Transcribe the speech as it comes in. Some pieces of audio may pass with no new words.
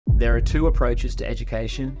There are two approaches to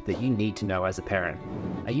education that you need to know as a parent.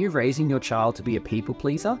 Are you raising your child to be a people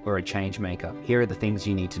pleaser or a change maker? Here are the things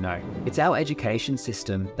you need to know. It's our education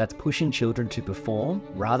system that's pushing children to perform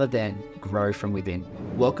rather than grow from within.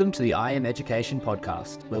 Welcome to the I Am Education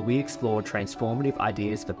podcast, where we explore transformative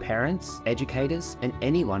ideas for parents, educators, and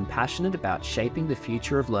anyone passionate about shaping the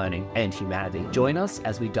future of learning and humanity. Join us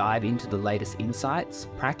as we dive into the latest insights,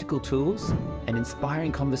 practical tools, and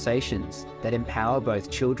inspiring conversations that empower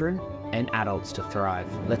both children and adults to thrive.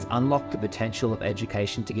 Let's unlock the potential of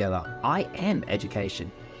education together. I am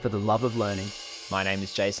education for the love of learning. My name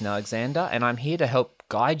is Jason Alexander, and I'm here to help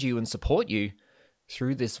guide you and support you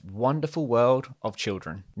through this wonderful world of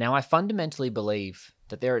children. Now, I fundamentally believe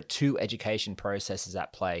that there are two education processes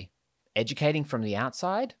at play: educating from the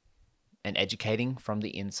outside and educating from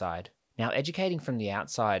the inside. Now, educating from the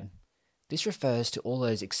outside, this refers to all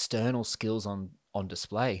those external skills on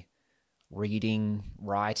display. Reading,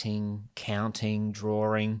 writing, counting,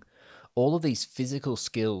 drawing, all of these physical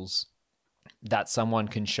skills that someone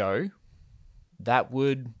can show that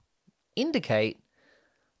would indicate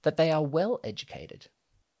that they are well educated.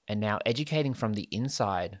 And now educating from the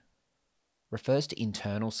inside refers to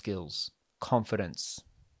internal skills, confidence,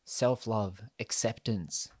 self-love,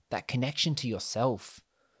 acceptance, that connection to yourself.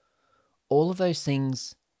 All of those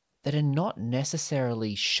things that are not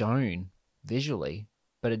necessarily shown visually,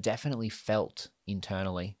 but are definitely felt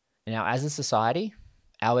internally. Now, as a society,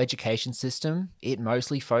 our education system, it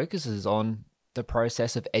mostly focuses on the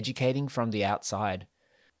process of educating from the outside,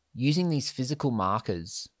 using these physical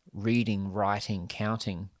markers, reading, writing,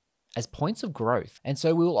 counting, as points of growth. And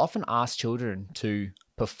so we will often ask children to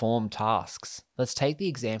perform tasks. Let's take the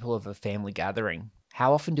example of a family gathering.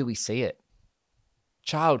 How often do we see it?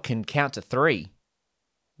 Child can count to 3.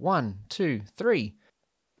 1, 2, 3.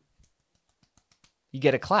 You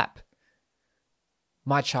get a clap.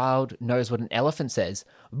 My child knows what an elephant says.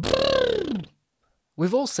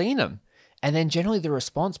 We've all seen them. And then generally the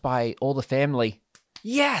response by all the family,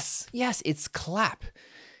 yes, it's clap.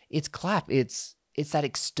 It's clap. It's that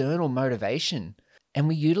external motivation. And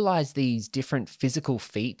we utilize these different physical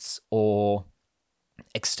feats or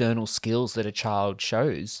external skills that a child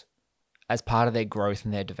shows as part of their growth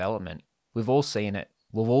and their development. We've all seen it.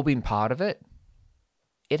 We've all been part of it.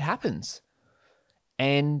 It happens.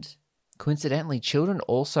 And coincidentally, children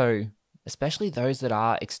also, especially those that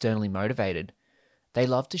are externally motivated, they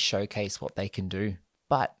love to showcase what they can do.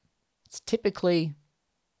 But it's typically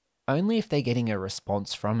only if they're getting a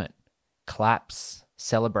response from it. Claps,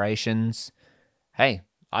 celebrations. Hey,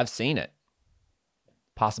 I've seen it.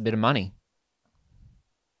 Pass a bit of money.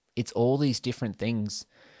 It's all these different things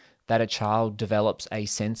that a child develops a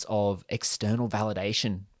sense of external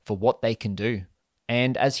validation for what they can do.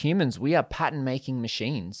 And as humans, we are pattern-making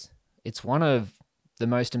machines. It's one of the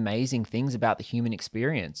most amazing things about the human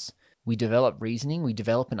experience. We develop reasoning, we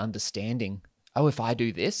develop an understanding. Oh, if I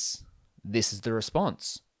do this, this is the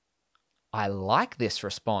response. I like this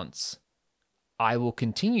response. I will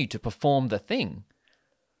continue to perform the thing.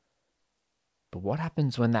 But what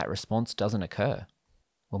happens when that response doesn't occur?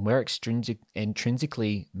 When we're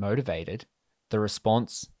intrinsically motivated, the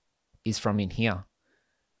response is from in here.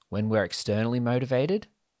 When we're externally motivated,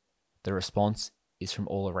 the response is from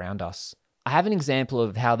all around us. I have an example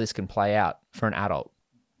of how this can play out for an adult.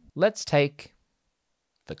 Let's take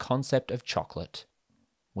the concept of chocolate.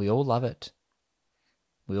 We all love it.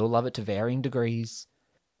 We all love it to varying degrees.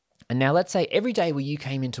 And now let's say every day where you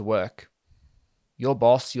came into work, your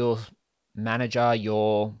boss, your manager,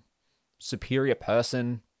 your superior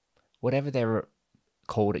person, whatever they're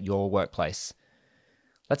called at your workplace,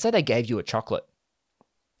 let's say they gave you a chocolate.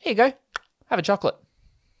 Here you go, have a chocolate.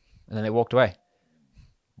 And then they walked away.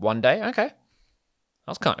 One day, okay, that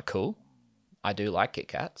was kind of cool. I do like Kit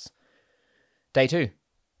Kats. Day 2,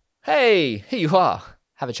 hey, here you are,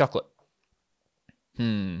 have a chocolate.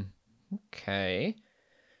 Okay.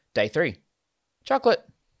 Day 3, chocolate.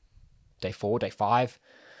 Day 4, day 5.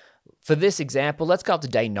 For this example, let's go up to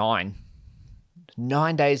day 9.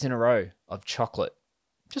 9 days in a row of chocolate,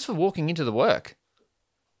 just for walking into the work.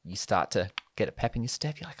 You start to get a pep in your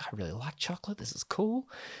step. You're like, I really like chocolate. This is cool.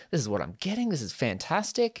 This is what I'm getting. This is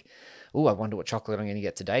fantastic. Oh, I wonder what chocolate I'm going to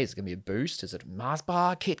get today. Is it going to be a Boost? Is it a Mars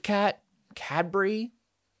bar, Kit Kat, Cadbury,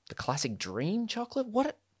 the classic Dream chocolate?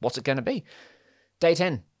 What's it going to be? Day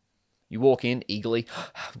 10. You walk in eagerly.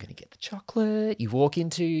 I'm going to get the chocolate. You walk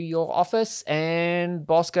into your office and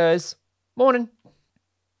boss goes, morning.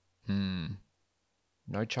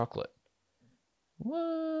 No chocolate.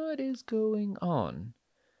 What is going on?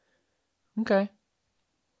 Okay.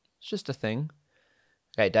 It's just a thing.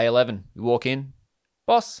 Okay, day 11. You walk in.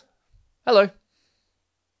 Boss, hello.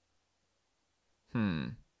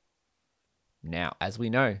 Now, as we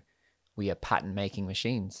know, we are pattern-making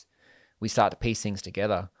machines. We start to piece things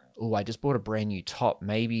together. Oh, I just bought a brand new top.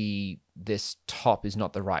 Maybe this top is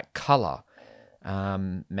not the right color.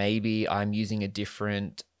 Maybe I'm using a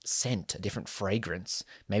different scent, a different fragrance.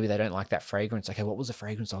 Maybe they don't like that fragrance. Okay, what was the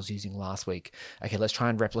fragrance I was using last week? Okay, let's try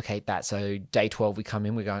and replicate that. So day 12, we come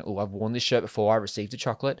in, we're going, oh, I've worn this shirt before. I received a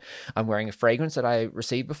chocolate. I'm wearing a fragrance that I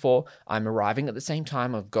received before. I'm arriving at the same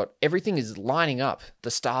time. I've got, everything is lining up. The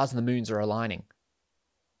stars and the moons are aligning.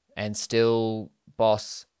 And still,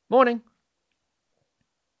 boss, morning.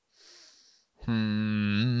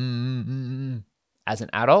 As an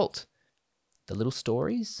adult, the little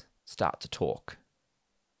stories start to talk.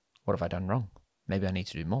 What have I done wrong? Maybe I need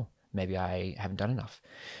to do more. Maybe I haven't done enough.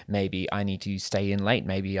 Maybe I need to stay in late.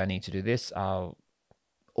 Maybe I need to do this. All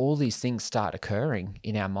these things start occurring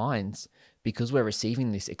in our minds because we're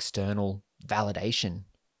receiving this external validation,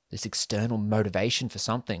 this external motivation for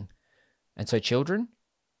something. And so children,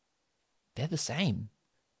 they're the same.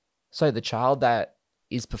 So the child that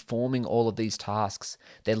is performing all of these tasks,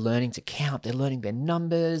 they're learning to count, they're learning their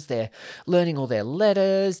numbers, they're learning all their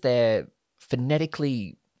letters, they're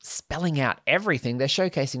phonetically spelling out everything, they're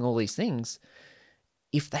showcasing all these things.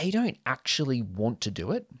 If they don't actually want to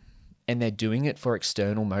do it and they're doing it for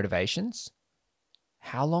external motivations,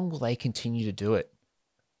 how long will they continue to do it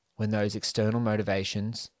when those external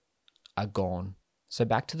motivations are gone? So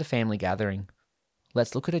back to the family gathering.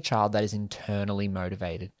 Let's look at a child that is internally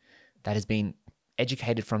motivated, that has been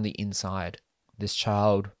educated from the inside. This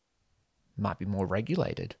child might be more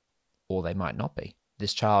regulated, or they might not be.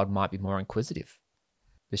 This child might be more inquisitive.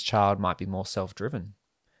 This child might be more self-driven.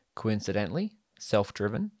 Coincidentally,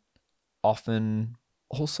 self-driven often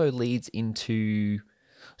also leads into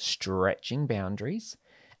stretching boundaries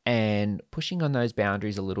and pushing on those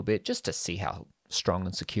boundaries a little bit just to see how strong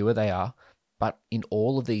and secure they are. But in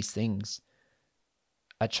all of these things,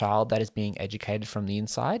 a child that is being educated from the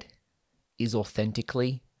inside is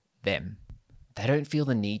authentically them. They don't feel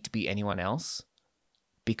the need to be anyone else.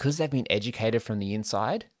 Because they've been educated from the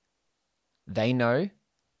inside, they know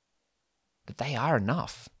that they are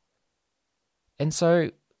enough. And so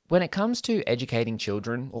when it comes to educating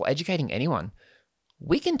children or educating anyone,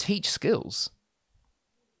 we can teach skills.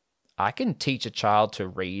 I can teach a child to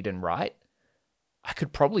read and write. I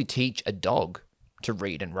could probably teach a dog to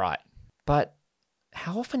read and write. But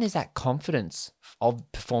how often is that confidence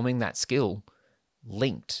of performing that skill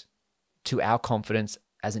linked to our confidence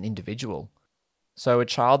as an individual? So a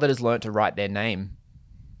child that has learned to write their name,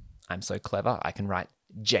 I'm so clever, I can write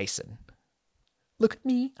Jason. Look at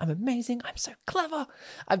me, I'm amazing, I'm so clever.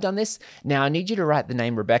 I've done this. Now I need you to write the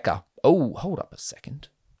name Rebecca. Oh, hold up a second.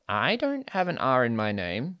 I don't have an R in my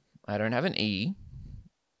name. I don't have an E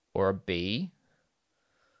or a B.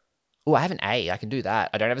 Oh, I have an A, I can do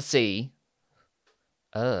that. I don't have a C.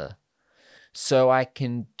 So I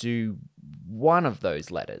can do one of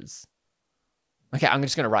those letters. Okay, I'm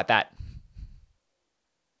just going to write that.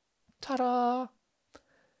 Ta-da!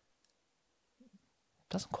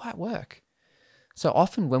 Doesn't quite work. So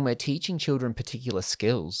often when we're teaching children particular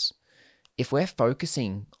skills, if we're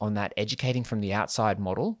focusing on that educating from the outside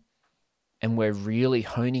model and we're really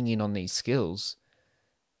honing in on these skills,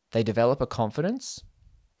 they develop a confidence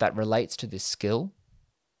that relates to this skill,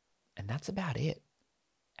 and that's about it.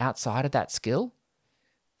 Outside of that skill,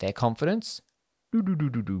 their confidence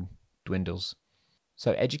dwindles.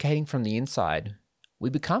 So educating from the inside, we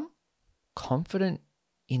become confident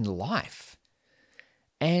in life.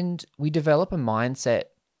 And we develop a mindset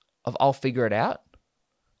of, I'll figure it out.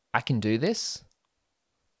 I can do this.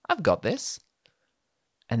 I've got this.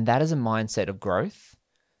 And that is a mindset of growth.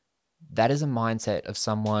 That is a mindset of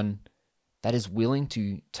someone that is willing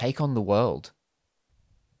to take on the world.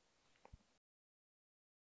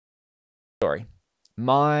 Story.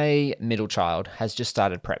 My middle child has just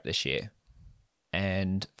started prep this year.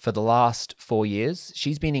 And for the last 4 years,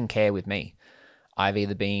 she's been in care with me. I've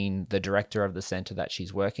either been the director of the center that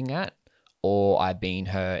she's working at, or I've been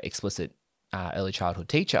her explicit early childhood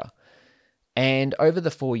teacher. And over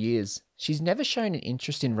the 4 years, she's never shown an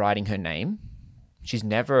interest in writing her name. She's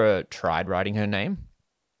never tried writing her name.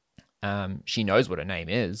 She knows what her name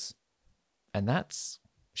is. And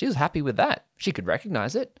she was happy with that. She could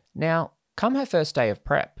recognize it. Now, come her first day of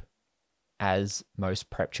prep, as most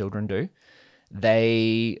prep children do,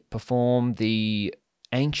 they perform the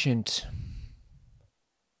ancient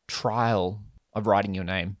trial of writing your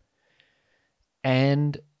name.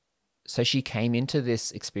 And so she came into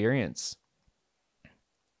this experience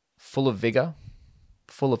full of vigor,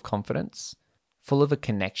 full of confidence, full of a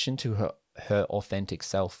connection to her authentic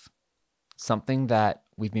self. something that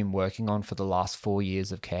we've been working on for the last 4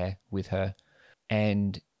 years of care with her.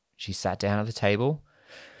 And she sat down at the table,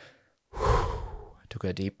 took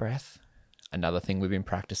a deep breath. Another thing we've been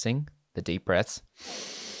practicing, the deep breaths.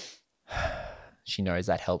 She knows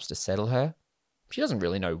that helps to settle her. She doesn't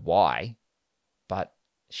really know why, but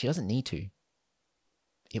she doesn't need to.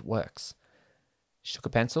 It works. She took a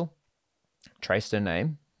pencil, traced her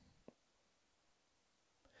name,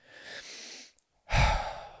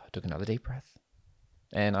 took another deep breath,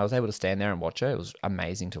 and I was able to stand there and watch her. It was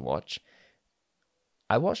amazing to watch.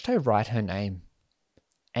 I watched her write her name,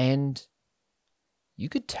 and you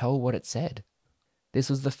could tell what it said. This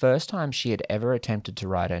was the first time she had ever attempted to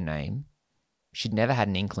write her name. She'd never had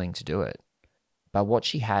an inkling to do it. But what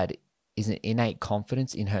she had is an innate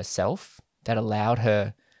confidence in herself that allowed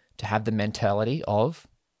her to have the mentality of,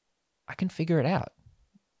 I can figure it out.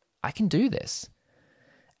 I can do this.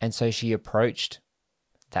 And so she approached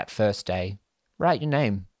that first day, write your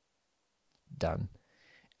name. Done.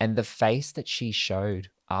 And the face that she showed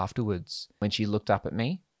afterwards when she looked up at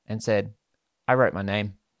me and said, I wrote my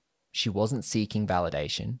name. She wasn't seeking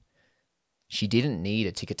validation. She didn't need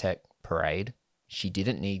a Ticketek parade. She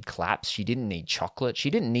didn't need claps. She didn't need chocolate. She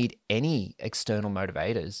didn't need any external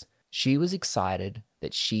motivators. She was excited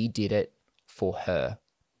that she did it for her.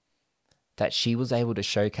 That she was able to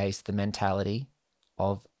showcase the mentality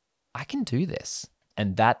of, I can do this.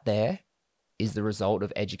 And that there is the result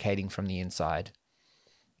of educating from the inside.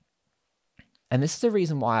 And this is the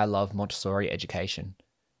reason why I love Montessori education.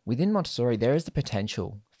 Within Montessori, there is the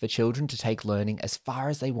potential for children to take learning as far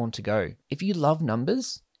as they want to go. If you love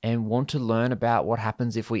numbers and want to learn about what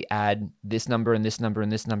happens if we add this number and this number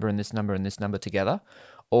and this number and this number and this number together,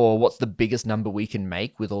 or what's the biggest number we can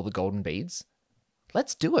make with all the golden beads,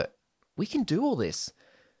 let's do it. We can do all this.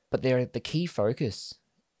 But the key focus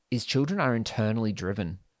is children are internally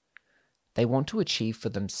driven. They want to achieve for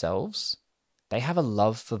themselves. They have a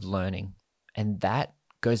love for learning, and that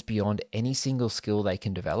goes beyond any single skill they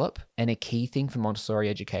can develop. And a key thing for Montessori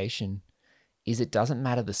education is it doesn't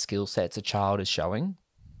matter the skill sets a child is showing,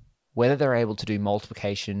 whether they're able to do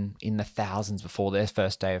multiplication in the thousands before their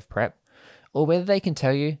first day of prep, or whether they can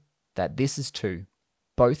tell you that this is 2.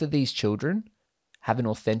 Both of these children have an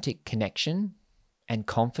authentic connection and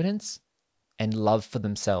confidence and love for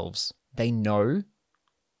themselves. They know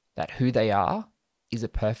that who they are is a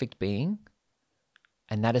perfect being,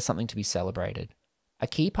 and that is something to be celebrated. A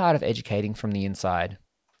key part of educating from the inside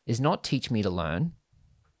is not teach me to learn.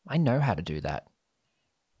 I know how to do that.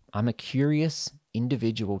 I'm a curious,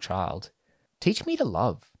 individual child. Teach me to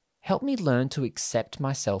love. Help me learn to accept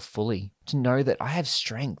myself fully, to know that I have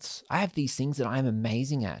strengths. I have these things that I am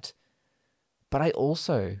amazing at. But I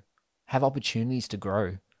also have opportunities to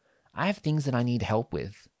grow. I have things that I need help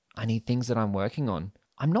with. I need things that I'm working on.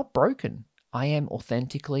 I'm not broken. I am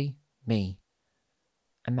authentically me.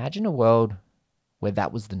 Imagine a world where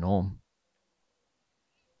that was the norm,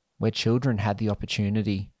 where children had the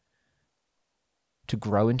opportunity to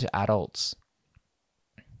grow into adults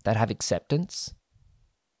that have acceptance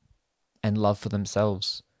and love for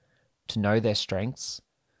themselves, to know their strengths,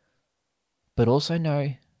 but also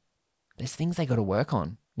know there's things they got to work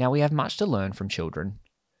on. Now, we have much to learn from children.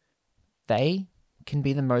 They can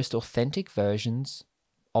be the most authentic versions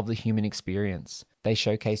of the human experience. They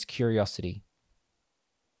showcase curiosity.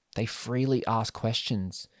 They freely ask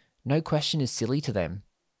questions. No question is silly to them.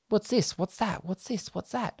 What's this? What's that? What's this?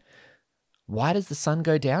 What's that? Why does the sun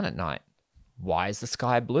go down at night? Why is the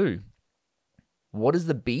sky blue? What is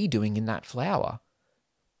the bee doing in that flower?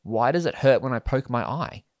 Why does it hurt when I poke my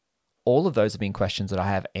eye? All of those have been questions that I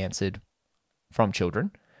have answered from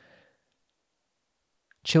children.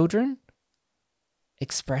 Children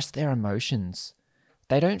express their emotions.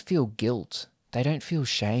 They don't feel guilt. They don't feel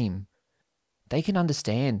shame. They can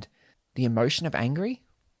understand the emotion of angry.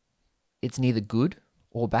 It's neither good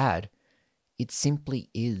or bad. It simply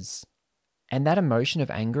is. And that emotion of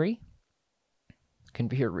angry can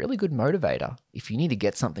be a really good motivator if you need to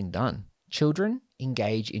get something done. Children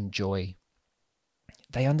engage in joy.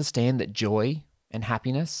 They understand that joy and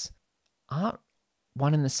happiness aren't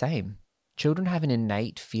one and the same. Children have an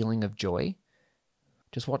innate feeling of joy.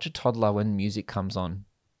 Just watch a toddler when music comes on,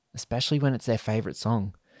 especially when it's their favorite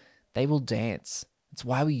song. They will dance. It's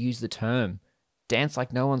why we use the term, dance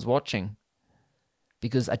like no one's watching.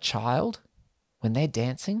 Because a child, when they're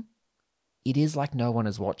dancing, it is like no one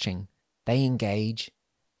is watching. They engage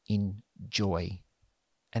in joy,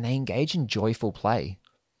 and they engage in joyful play.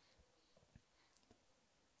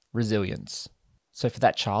 Resilience. So for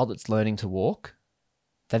that child that's learning to walk,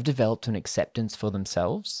 they've developed an acceptance for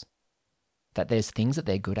themselves that there's things that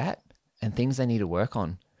they're good at and things they need to work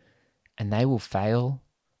on. And they will fail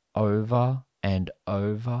over and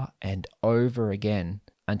over and over again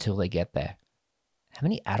until they get there. How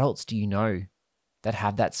many adults do you know that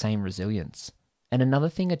have that same resilience? And another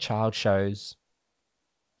thing a child shows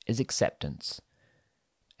is acceptance.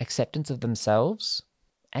 Acceptance of themselves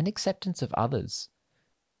and acceptance of others.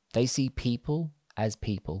 They see people as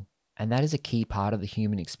people, and that is a key part of the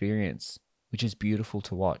human experience, which is beautiful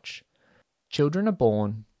to watch. Children are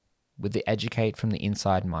born with the educate from the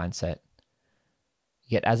inside mindset.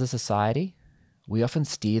 Yet as a society, we often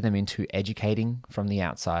steer them into educating from the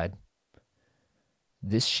outside.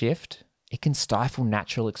 This shift, it can stifle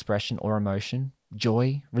natural expression or emotion,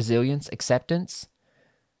 joy, resilience, acceptance.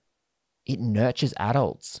 It nurtures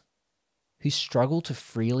adults who struggle to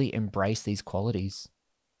freely embrace these qualities.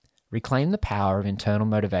 Reclaim the power of internal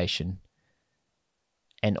motivation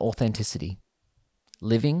and authenticity,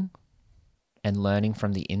 living and learning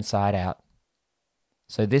from the inside out.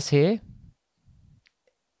 So this here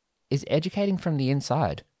is educating from the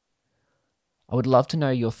inside. I would love to know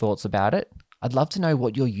your thoughts about it. I'd love to know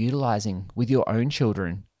what you're utilizing with your own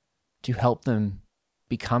children to help them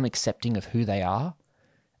become accepting of who they are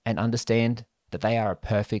and understand that they are a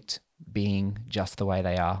perfect being just the way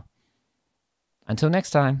they are. Until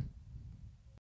next time.